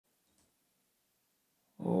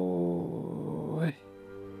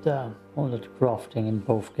Damn, all that crafting in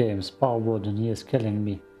both games, Palworld and he is killing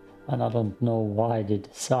me. And I don't know why they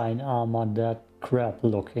design armor that crap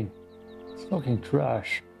looking. It's looking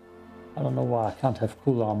trash. I don't know why I can't have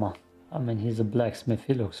cool armor. I mean, he's a blacksmith,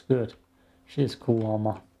 he looks good. She has cool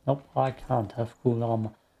armor. Nope, I can't have cool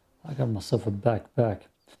armor. I got myself a backpack.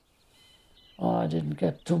 I didn't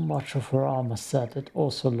get too much of her armor set. It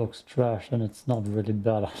also looks trash and it's not really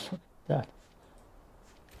better. Look at that.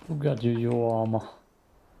 Who got you your armor?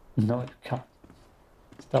 No, you can't.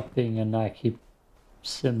 Stop being a Nike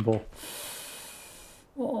symbol.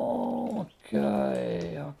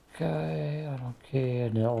 Okay, I don't care.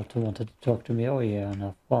 They also wanted to talk to me. Oh yeah, and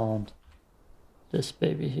I found this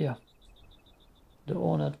baby here. The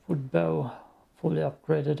ornate wood bow. Fully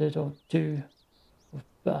upgraded it on 2 with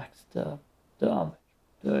backstab damage.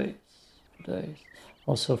 Days.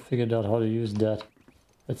 Also figured out how to use that.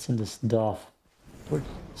 It's in the staff. Put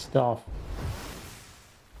staff.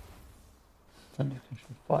 Then you can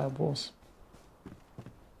shoot fireballs.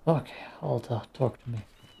 Okay, Alta, talk to me.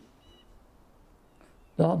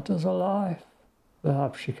 The hunter's alive.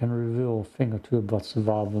 Perhaps she can reveal a thing or two about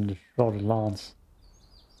survival in the Enshrouded lands.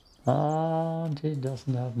 And he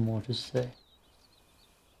doesn't have more to say.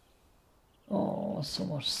 Oh, so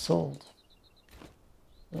much salt.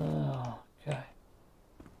 Okay.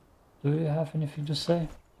 Do you have anything to say?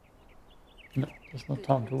 No, there's no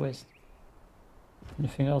time to waste.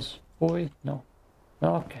 Anything else, boy? No.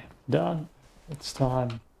 Okay, done. It's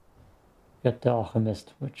time. Get the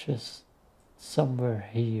Alchemist, which is somewhere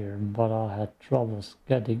here, but I had troubles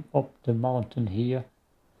getting up the mountain here.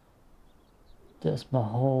 There's my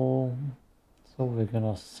home. So we're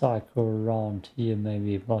gonna cycle around here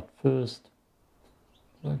maybe, but first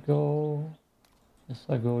I go. Yes,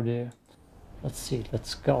 I go there. Let's see, let's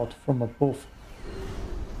scout from above.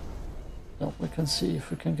 Now we can see if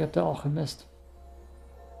we can get the Alchemist.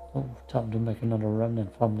 Oh, time to make another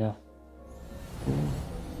remnant from there. Ooh.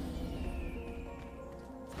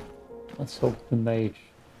 Let's hope the mage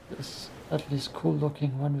is at least cool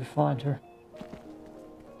looking when we find her.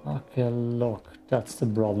 Okay, look, that's the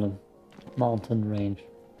problem. Mountain range.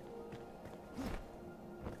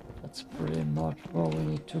 That's pretty much where we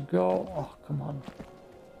need to go. Oh, come on.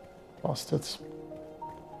 Bastards.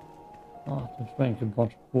 Oh, I drank a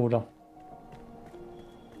bunch of water.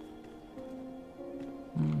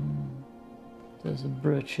 There's a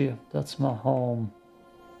bridge here. That's my home.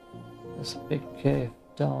 There's a big cave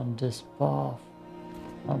down this path.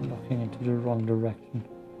 I'm looking into the wrong direction.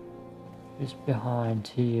 It's behind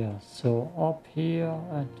here. So up here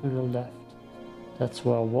and to the left. That's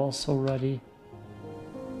where I was already.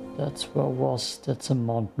 That's where I was. That's a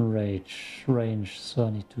mountain range. So I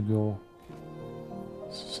need to go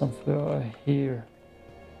somewhere here.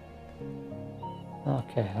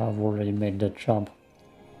 Okay, I've already made that jump.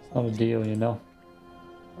 It's not a deal, you know.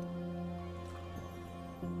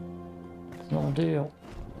 It's not a deal.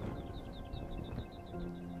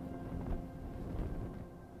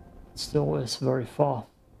 It still is very far.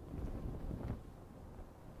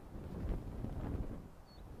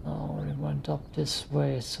 Now we went up this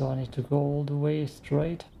way, so I need to go all the way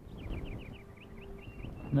straight.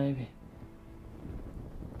 Maybe.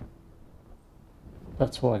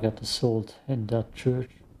 That's why I got the salt in that church,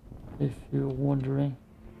 if you're wondering.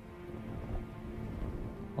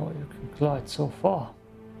 Oh, you can glide so far.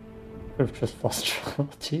 I've just fast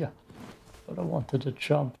traveled here, but I wanted to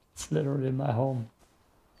jump. It's literally my home.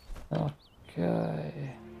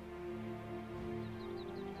 Okay.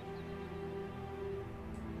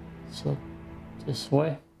 So, this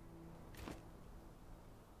way?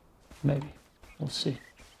 Maybe. We'll see.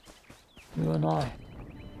 You and I.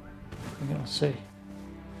 We're gonna see. In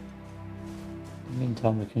the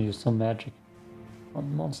meantime, we can use some magic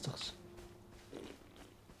on monsters.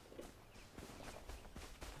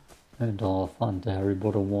 And I'll find the Harry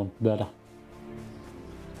Potter wand better.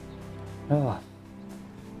 Ah.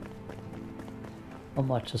 I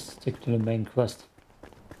might just stick to the main quest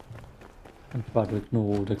and try to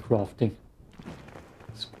ignore all the crafting.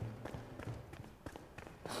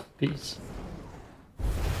 Peace.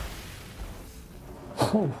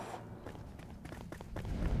 Oh.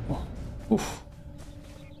 Oh. Oof.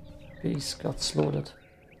 Peace got slaughtered.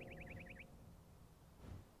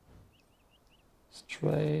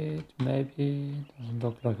 Straight, maybe. Doesn't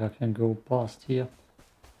look like I can go past here.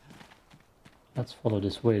 Let's follow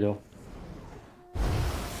this way though.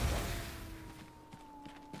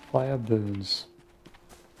 Fire burns.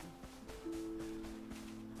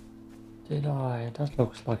 Did I? That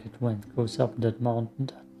looks like it goes up that mountain.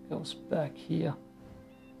 That goes back here.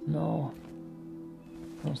 No.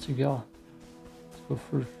 No cigar. Let's go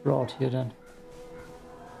through the route here then.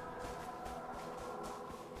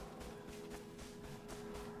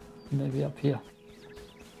 maybe up here.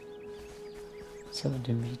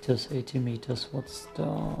 70 meters, 80 meters, what's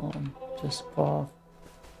down this path?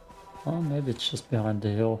 Oh, maybe it's just behind the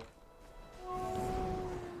hill.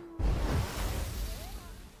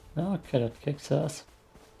 Okay, that kicks ass.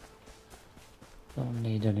 Don't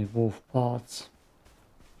need any wolf parts.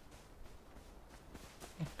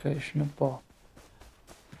 Occasional bar.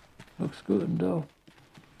 Looks good though.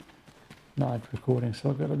 Night recording, so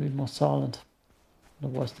I gotta be more silent.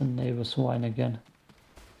 Otherwise the neighbors whine again.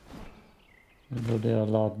 Even though they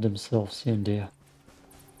allowed themselves in there.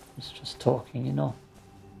 It's just talking, you know.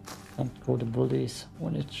 Can't call the police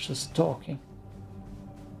when it's just talking.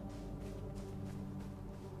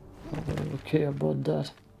 Nobody will care about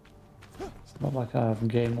that. It's not like I have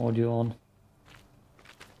game audio on.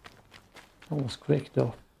 That was quick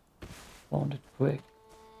though. Found it quick.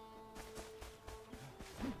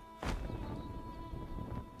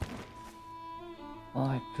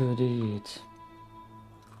 I could eat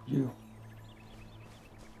you.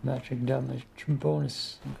 Magic damage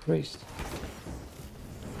bonus increased.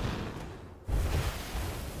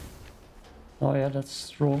 Oh yeah, that's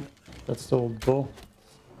strong. That's the old bow.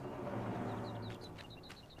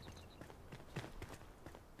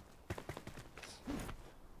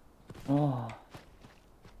 Oh,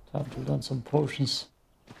 time to learn some potions.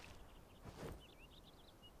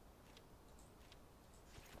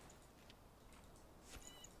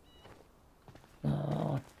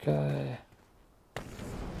 Okay.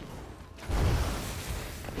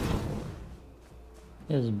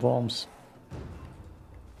 Here's bombs.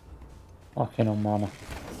 Okay, no mana.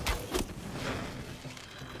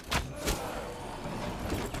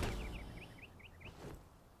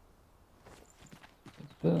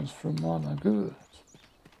 It burns from mana, good.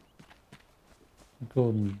 The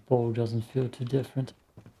golden bow doesn't feel too different.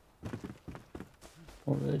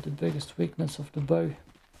 Already the biggest weakness of the bow.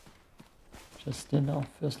 Just, you know,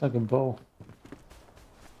 feels like a bow.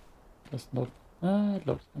 Doesn't look... it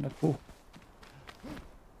looks kinda cool.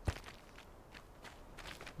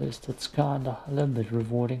 At least it's kinda a little bit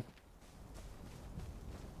rewarding.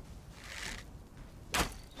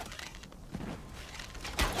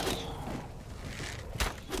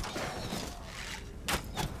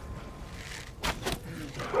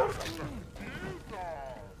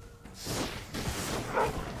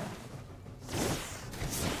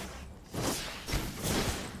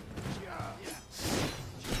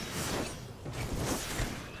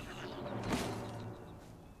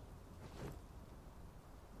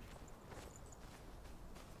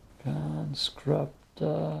 Scrap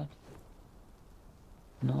that.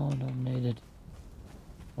 No, don't need it.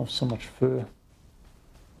 I have so much fur.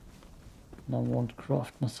 And I won't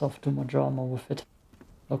craft myself too much armor with it.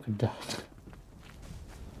 Look at that.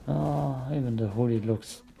 Ah, even the hoodie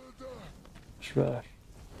looks trash.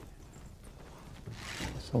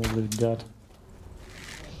 So I'll leave that.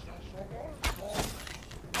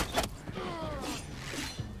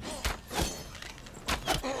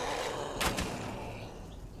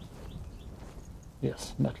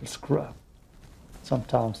 Yes, metal scrap.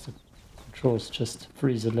 Sometimes the controls just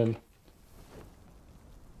freeze a little.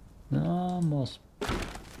 No, most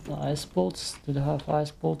ice bolts. Did I have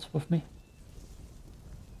ice bolts with me?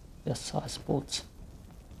 Yes, ice bolts.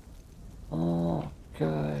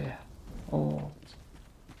 Okay. Oh,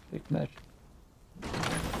 big magic.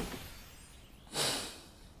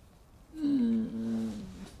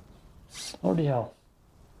 Holy hell.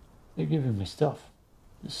 They're giving me stuff.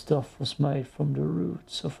 The stuff was made from the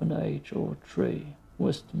roots of an age-old tree.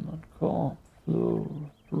 Wisdom and calm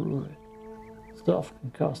flow through it. Stuff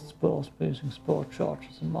can cast spells by using spell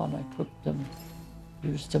charges and mana. Equip them.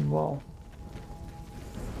 Use them well.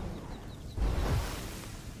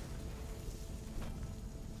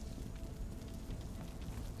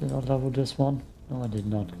 Did I level this one? No, I did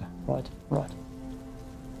not. Right.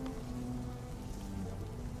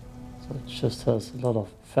 So it just has a lot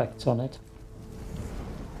of effects on it.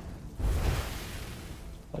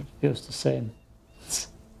 But it feels the same.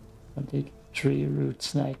 A big tree root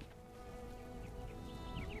snake.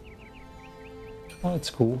 Oh, it's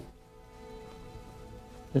cool.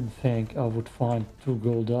 Didn't think I would find 2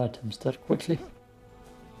 gold items that quickly.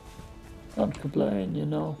 Don't complain, you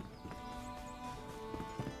know.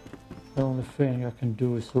 The only thing I can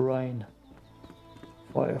do is rain.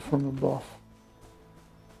 Fire from above.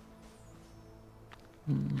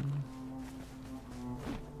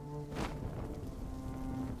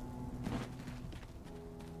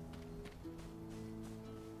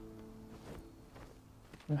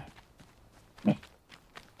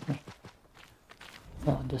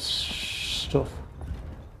 Oh, this stuff.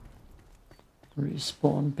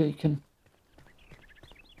 Respawn beacon.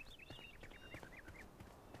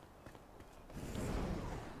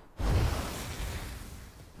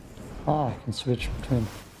 Ah, I can switch between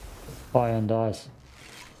fire and ice.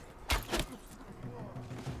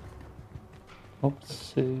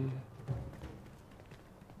 Oopsie.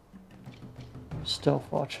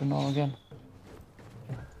 Stealth archer now again.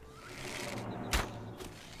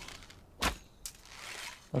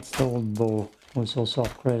 That's the old bow, who's also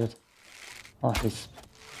upgraded. Ah, his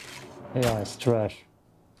AI is trash.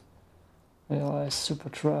 AI is super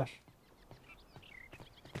trash.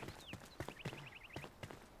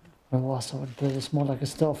 I was, I would play this more like a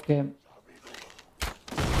stealth game.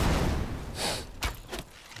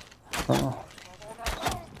 Oh.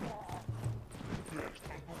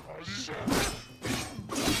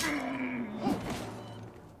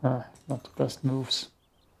 Ah, not the best moves.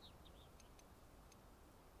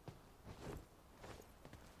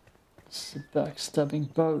 It's a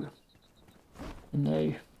backstabbing bow.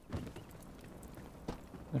 No.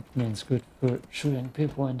 That means good for shooting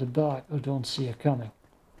people in the back who don't see you coming.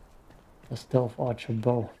 A stealth archer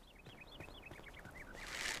bow.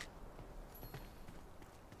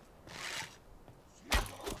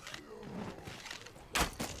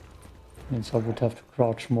 Means I would have to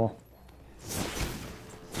crouch more.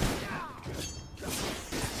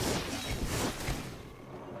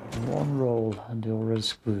 One roll and you're already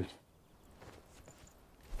screwed.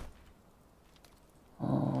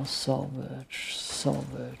 Oh, salvage,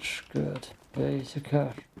 salvage, good. There's your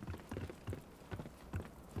cash.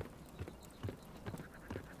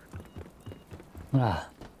 Ah,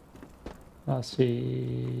 I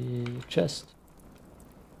see chest.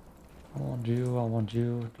 I want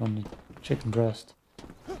you, don't need chicken breast.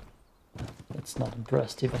 That's not a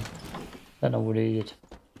breast even. Then I would eat it.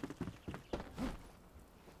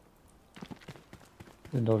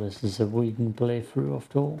 Even though this is a vegan playthrough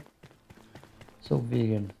after all. So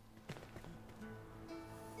vegan.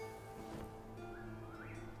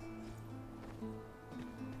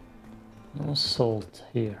 No salt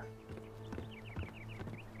here.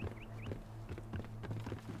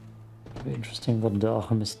 Be interesting what the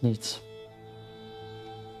Alchemist needs.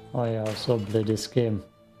 Oh yeah, I also played this game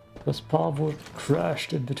because Palworld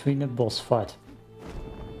crashed in between a boss fight.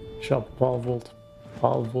 Shop Palworld,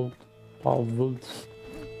 Palworld, Palworld.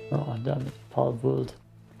 Oh damn it, Palworld.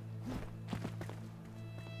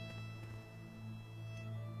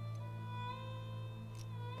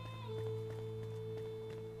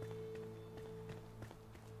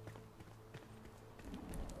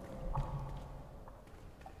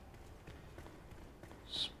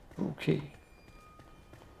 Spooky.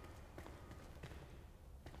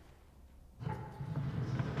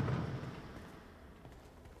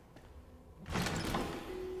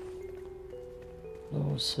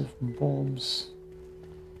 Explosive bombs.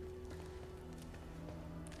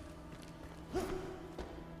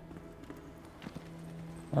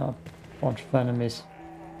 A bunch of enemies.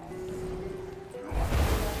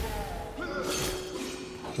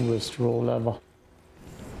 Worst roll ever.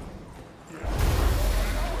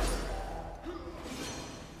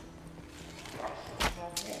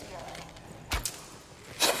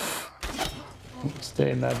 Worst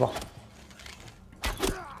aim ever.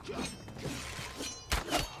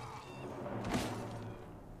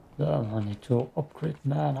 Damn, I need to upgrade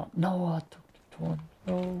mana. No, I took the one.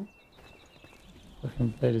 No. I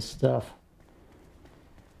can play the stuff.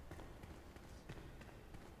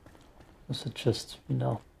 Also just, you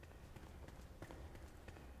know,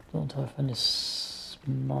 don't have any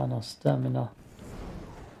mana stamina.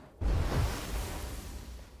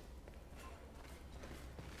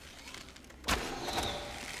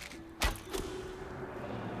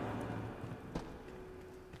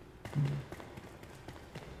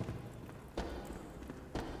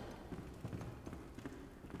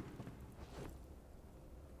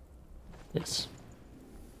 Yes.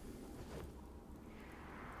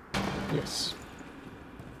 Yes.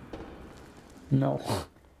 No.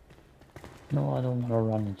 No, I don't want to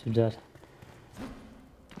run into that.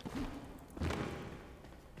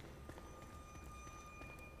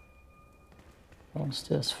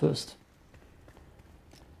 Downstairs first.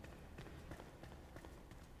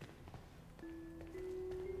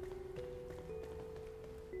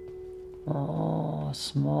 Oh,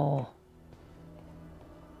 small.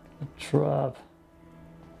 A trap.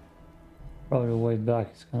 Probably way back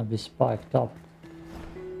it's gonna be spiked up.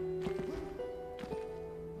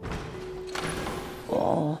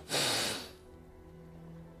 Oh,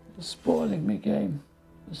 you're spoiling me, game.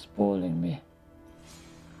 You're spoiling me.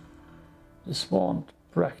 This wand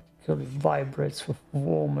practically vibrates with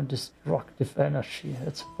warm and destructive energy.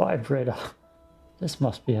 It's a vibrator. This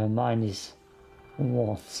must be Hermione's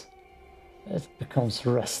wand. It becomes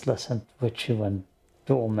restless and twitchy when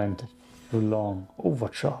tormented too long.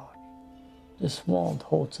 Overcharge. This wand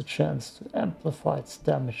holds a chance to amplify its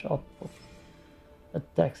damage output.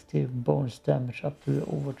 Attacks deal bonus damage up to the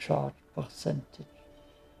overcharge percentage.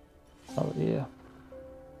 Oh yeah.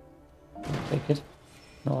 Did I take it?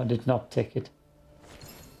 No, I did not take it.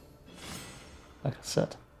 Like I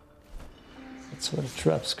said, that's where the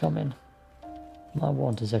traps come in. My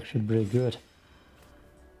wand is actually pretty good.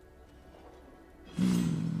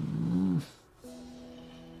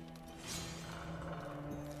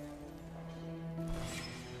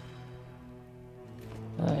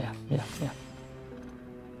 Oh yeah.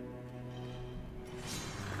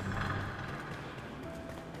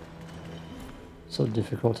 So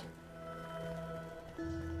difficult.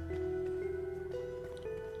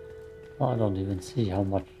 I don't even see how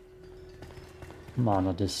much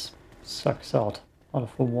mana this sucks out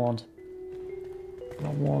of a wand. My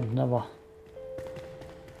wand never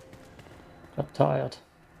got tired.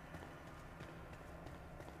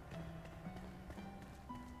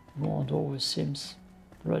 Wand always seems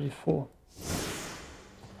ready for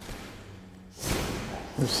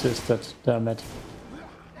resisted, damn it.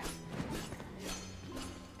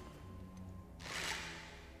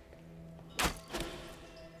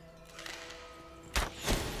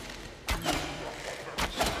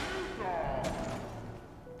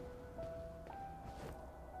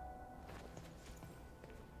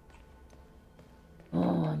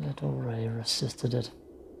 Already resisted it.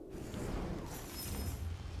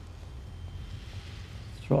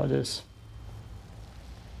 Let's try this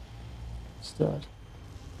instead.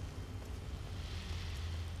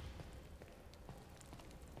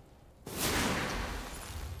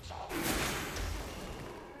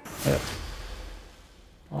 Yep.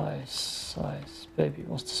 Ice, baby,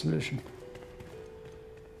 what's the solution?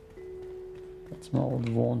 That's my old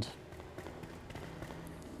wand.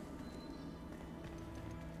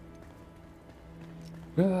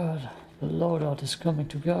 Good, the loadout is coming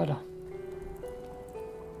together.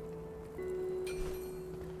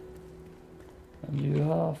 And you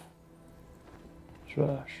have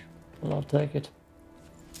trash. Well, I'll take it.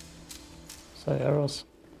 Say arrows.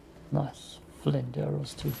 Nice. Flint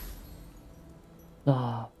arrows too.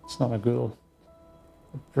 Ah, it's not a girl.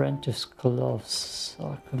 Apprentice gloves.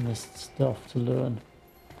 Alchemist stuff to learn.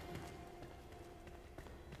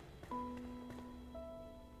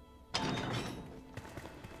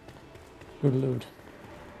 Good loot.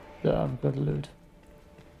 Damn good loot.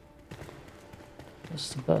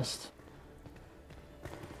 That's the best.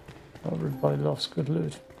 Everybody loves good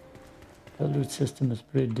loot. The loot system is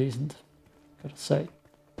pretty decent, gotta say.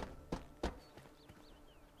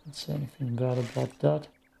 Can't say anything bad about that.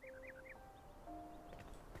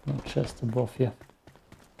 No chest above here.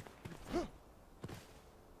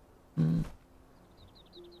 Can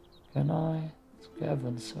I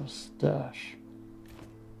scavenge or stash?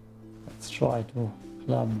 Let's try to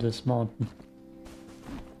climb this mountain.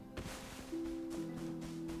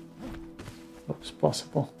 Looks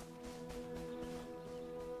possible.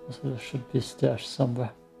 So there should be a stash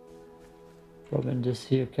somewhere. Probably in this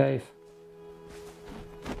here cave.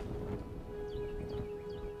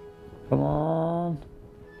 Come on.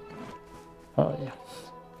 Oh yeah.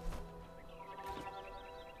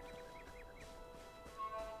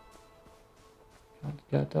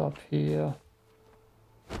 Can't get up here.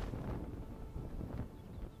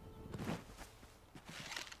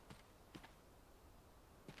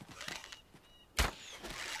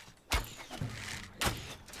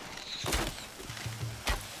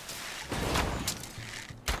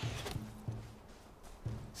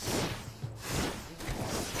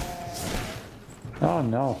 Oh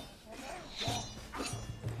no.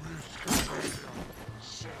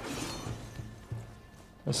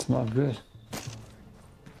 That's not good.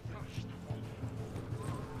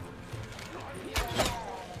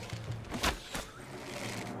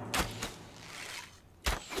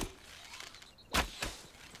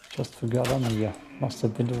 Just forgot I'm here. Must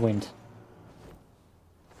have been the wind.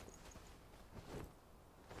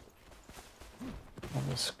 On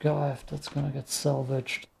the sky, if that's gonna get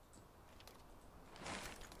salvaged.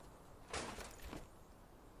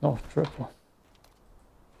 No, triple.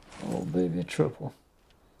 Oh baby, triple.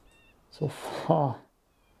 So far,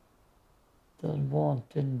 that one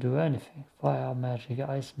didn't do anything. Fire magic,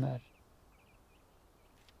 ice magic.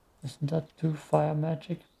 Isn't that too fire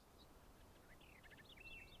magic?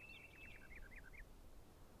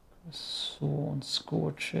 Sworn,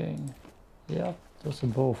 scorching. Yeah, those are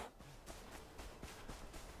both.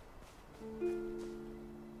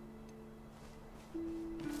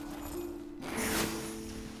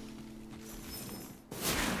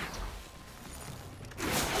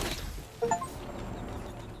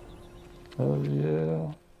 Oh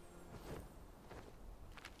yeah.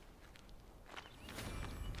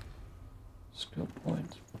 skill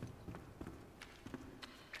point.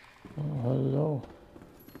 Oh, hello.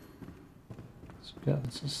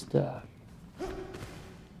 Scavenge a stash.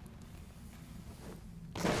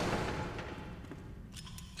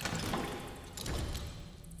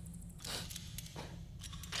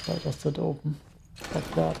 Why does that open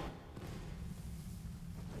like that?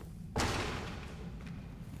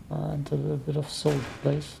 And a little bit of soul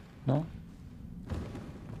place, no?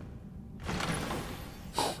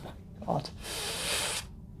 Oh my god.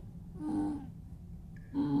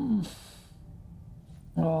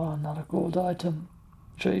 Oh, another gold item.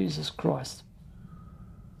 Jesus Christ.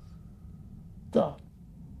 That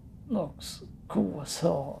looks cool as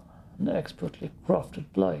hell. An expertly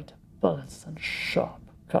crafted blade, balanced and sharp,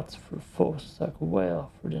 cuts through foes like a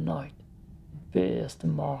whale through the night. It bears the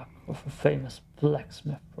mark of a famous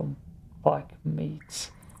blacksmith from Pike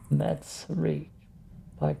Meets Reach.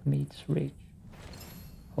 Pike Meets Reach.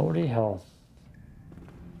 Holy hell.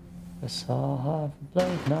 Guess I'll have a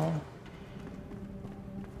blade now.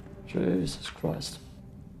 Jesus Christ.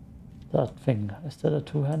 That thing, is that a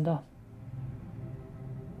two-hander?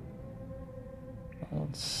 I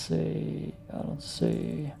don't see.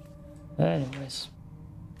 Anyways,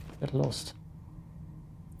 get lost.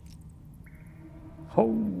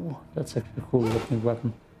 Oh, that's actually a cool looking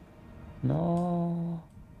weapon. No,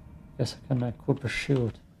 guess I can equip a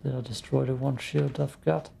shield. Did I destroy the one shield I've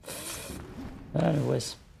got?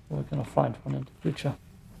 Anyways, we're gonna find one in the future.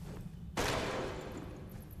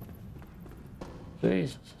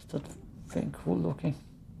 Jesus, is that thing cool looking?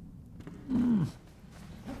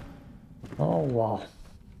 Oh wow.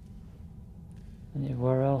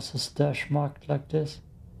 Anywhere else a stash marked like this?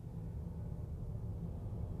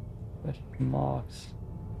 Red marks.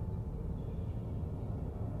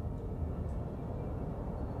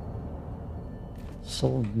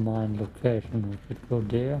 Soul mine location, we could go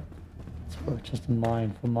there. It's probably just a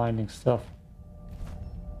mine for mining stuff.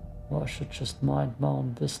 Or I should just mind my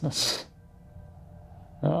own business.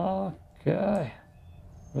 Okay.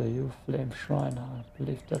 Well, you flame shrine, I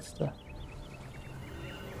believe that's the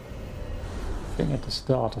thing at the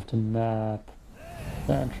start of the map.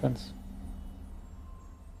 The entrance.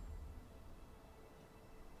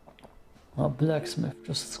 Our blacksmith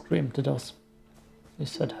just screamed at us. He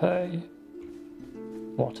said, hey.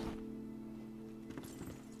 What?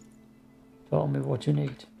 Tell me what you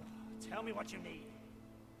need. Tell me what you need.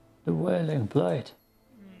 The whaling blade.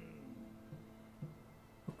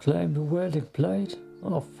 Claim the whaling blade?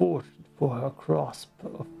 I fought for her grasp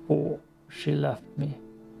before she left me.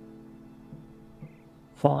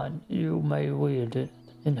 Fine, you may wield it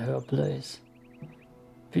in her place.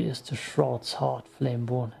 Pierce the shroud's heart,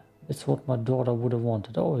 Flameborn. It's what my daughter would have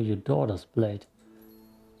wanted. Oh, your daughter's blade.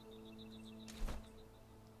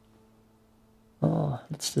 Ah,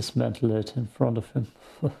 let's dismantle it in front of him.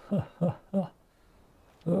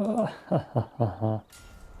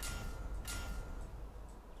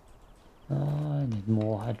 I need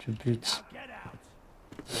more attributes.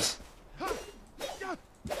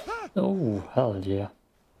 Oh, hell yeah.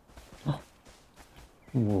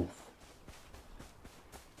 Wolf.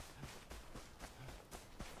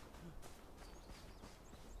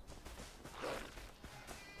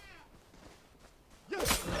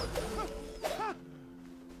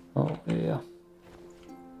 Oh yeah.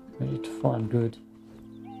 We need to find good.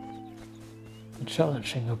 A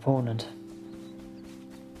challenging opponent.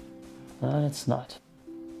 And it's not.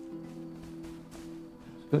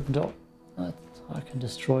 Good though. I can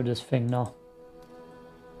destroy this thing now.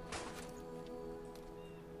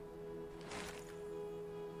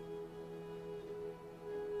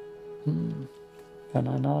 Can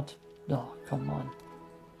I not? Oh, come on.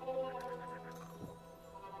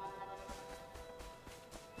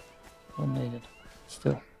 Don't need it.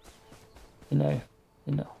 Still. You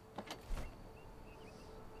know.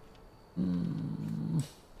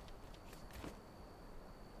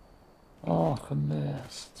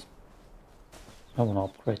 Alchemist. I want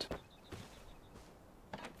to upgrade.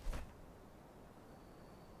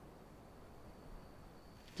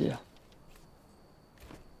 Yeah.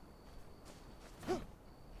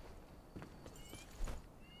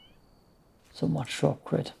 So much to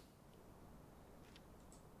upgrade.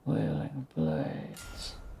 Wailing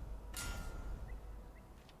blades.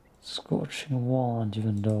 Scorching wand,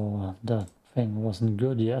 even though that thing wasn't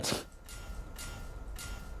good yet.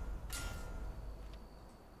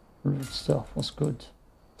 Root stuff was good.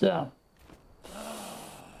 Damn.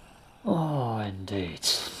 Oh, indeed.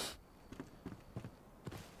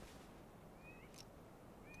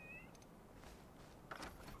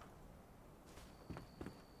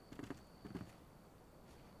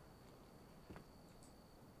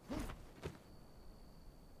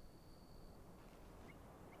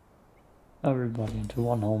 Everybody into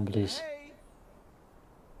one home, please.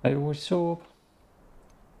 Hey, what's up?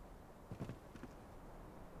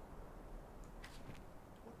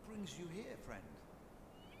 What brings you here, friend?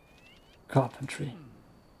 Carpentry.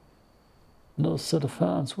 Those set of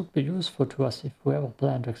hands would be useful to us if we ever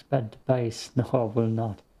plan to expand the base. No, I will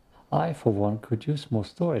not. I, for one, could use more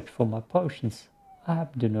storage for my potions. I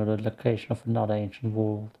happen to know the location of another ancient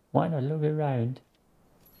world. Why not look around?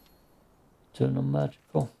 Eternal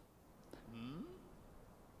magical.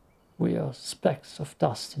 We are specks of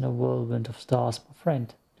dust in a whirlwind of stars, my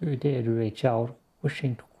friend. Do you dare to reach out,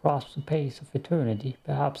 wishing to grasp the pace of eternity?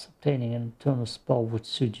 Perhaps obtaining an eternal spell would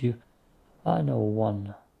suit you. I know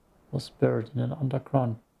one was buried in an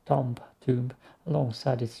underground tomb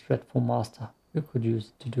alongside its dreadful master. You could use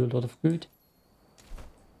it to do a lot of good.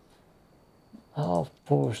 Half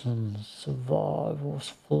portion, survivor's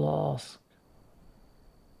flask.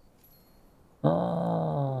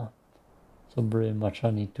 Ah, so pretty much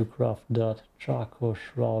I need to craft that. Charcoal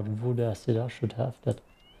shroud, wood acid, I should have that.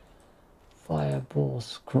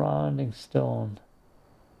 Fireballs, grinding stone.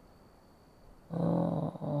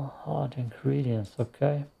 Hard ingredients,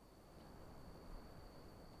 okay.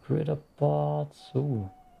 Critter parts, ooh.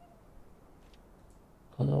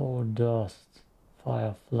 Glow dust,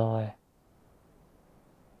 firefly.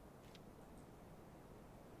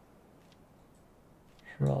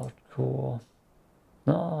 Shroud core.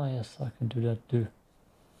 Ah, yes, I can do that too.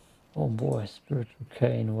 Oh boy, spiritual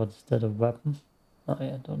cane, what's that, a weapon? Oh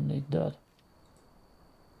yeah, don't need that.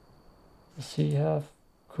 Does he have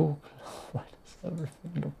cool? Why does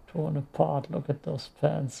everything look torn apart? Look at those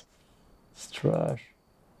pants. It's trash.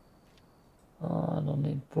 Oh, I don't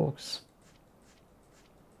need books.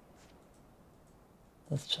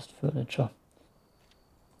 That's just furniture.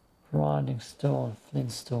 Grinding stone,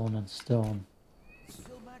 flintstone and stone.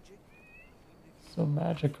 Still magic. So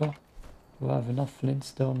magical. Do I have enough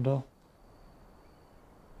flintstone though?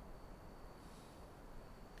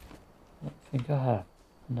 I don't think I have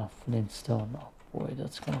enough flintstone. Oh boy,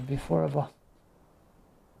 that's gonna be forever.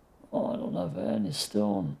 Oh, I don't have any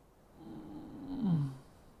stone.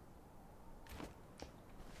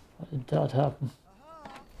 How did that happen?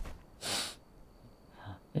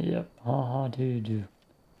 Yep, haha, do.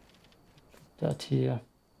 Put that here.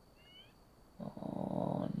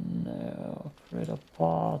 Oh no, critter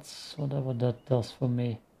parts, whatever that does for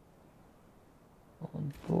me.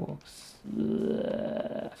 On books.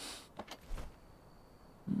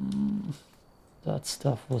 That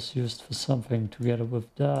stuff was used for something together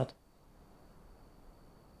with that.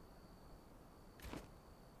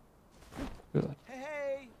 Good.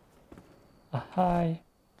 Hey! Hi.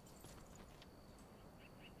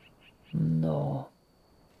 No.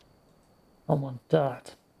 I want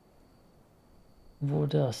that.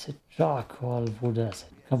 Wood acid, charcoal, wood acid.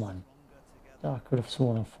 Come on. I could have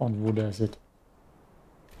sworn I found wood acid.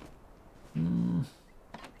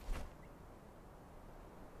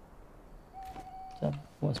 That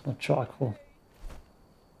was my charcoal.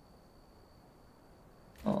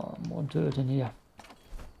 Oh, more dirt in here.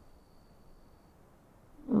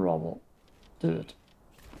 Rubble. Dirt.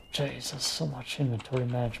 Jesus, so much inventory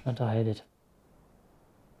management, I hate it.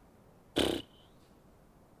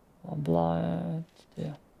 I'm blind.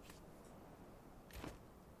 There.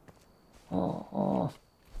 Oh.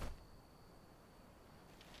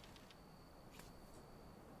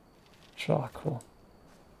 Charcoal.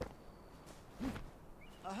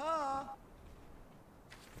 Aha!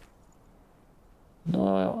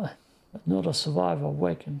 No, another survivor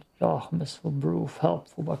awakened. The Alchemist will prove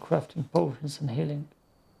helpful by crafting potions and healing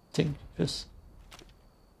tinctures.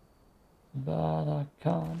 But I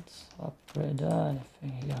can't upgrade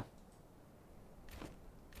anything here.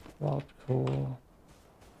 Route core.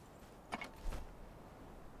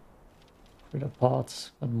 Critter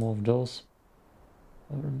parts, got more of those.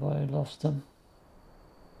 Everybody loves them.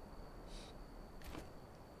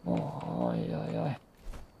 Oh, yeah.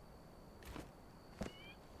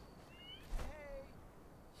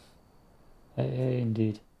 Hey,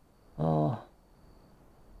 indeed. Oh.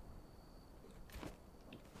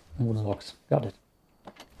 Wooden box, got it.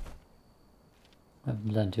 I have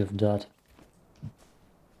plenty of that.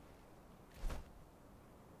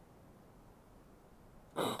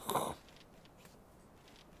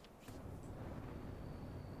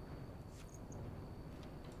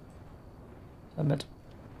 Damn it.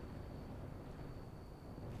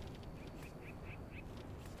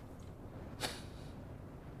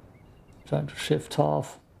 Trying to shift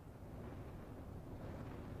half.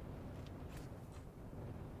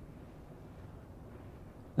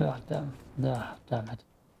 Ah, damn it.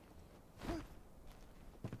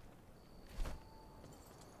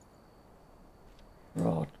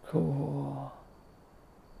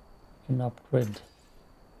 can upgrade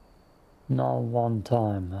now one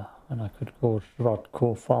time, and I could go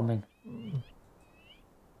hardcore farming.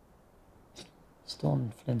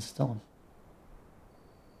 Stone, flintstone.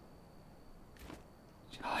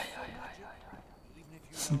 Even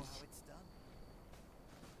if you know how it's done.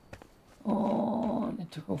 Oh, I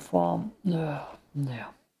need to go farm. Yeah,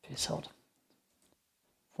 peace out.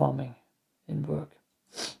 Farming in work.